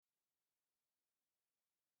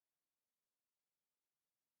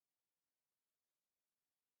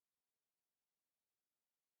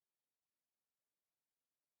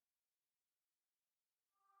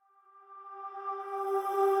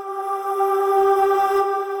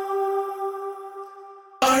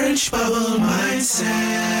Orange Bubble Mindset.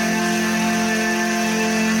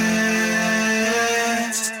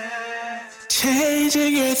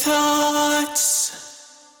 Changing your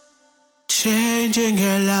thoughts, changing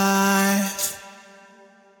your life.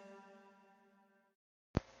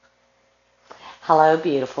 Hello,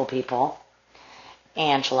 beautiful people.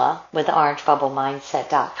 Angela with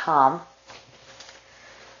OrangeBubbleMindset.com.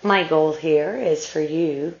 My goal here is for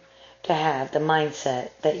you to have the mindset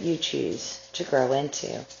that you choose to grow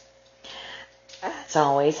into. As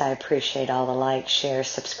always, I appreciate all the likes, shares,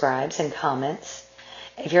 subscribes, and comments.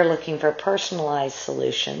 If you're looking for personalized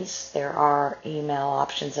solutions, there are email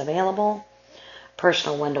options available,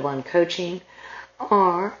 personal one-to-one coaching,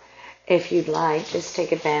 or if you'd like, just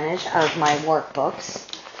take advantage of my workbooks.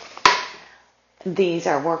 These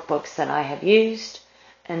are workbooks that I have used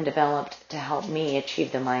and developed to help me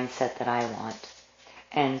achieve the mindset that I want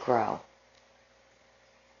and grow.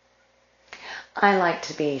 I like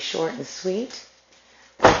to be short and sweet.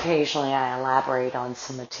 Occasionally I elaborate on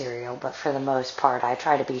some material, but for the most part I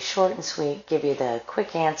try to be short and sweet, give you the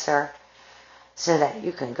quick answer so that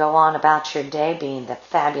you can go on about your day being the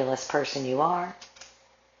fabulous person you are.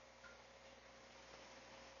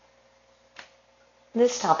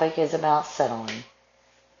 This topic is about settling.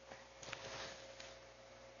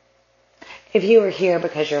 If you are here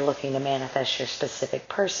because you're looking to manifest your specific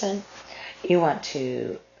person, you want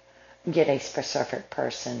to get a specific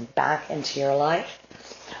person back into your life,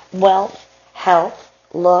 wealth, health,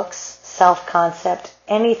 looks, self-concept,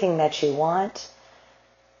 anything that you want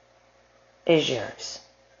is yours.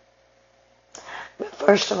 But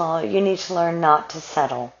first of all, you need to learn not to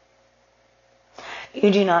settle. You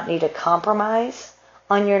do not need to compromise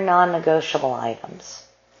on your non-negotiable items.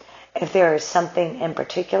 If there is something in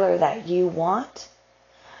particular that you want,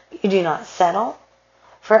 you do not settle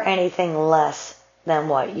for anything less than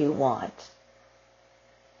what you want.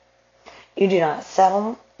 You do not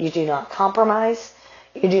settle, you do not compromise,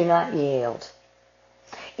 you do not yield.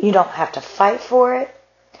 You don't have to fight for it,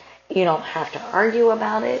 you don't have to argue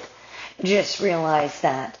about it. Just realize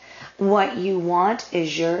that what you want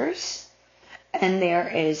is yours, and there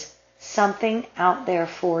is something out there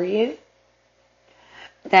for you,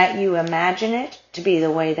 that you imagine it to be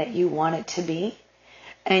the way that you want it to be,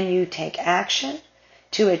 and you take action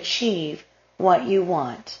to achieve what you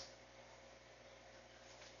want.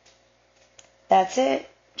 That's it.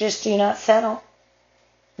 Just do not settle.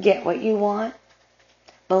 Get what you want.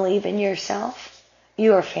 Believe in yourself.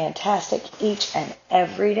 You are fantastic each and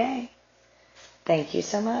every day. Thank you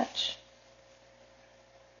so much.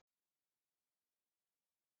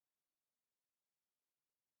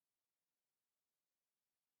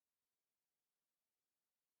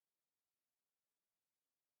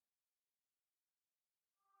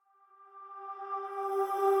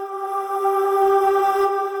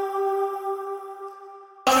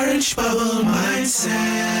 Orange Bubble Mindset.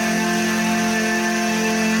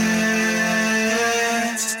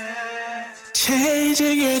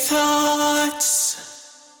 Changing your thoughts,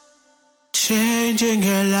 changing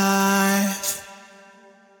your life.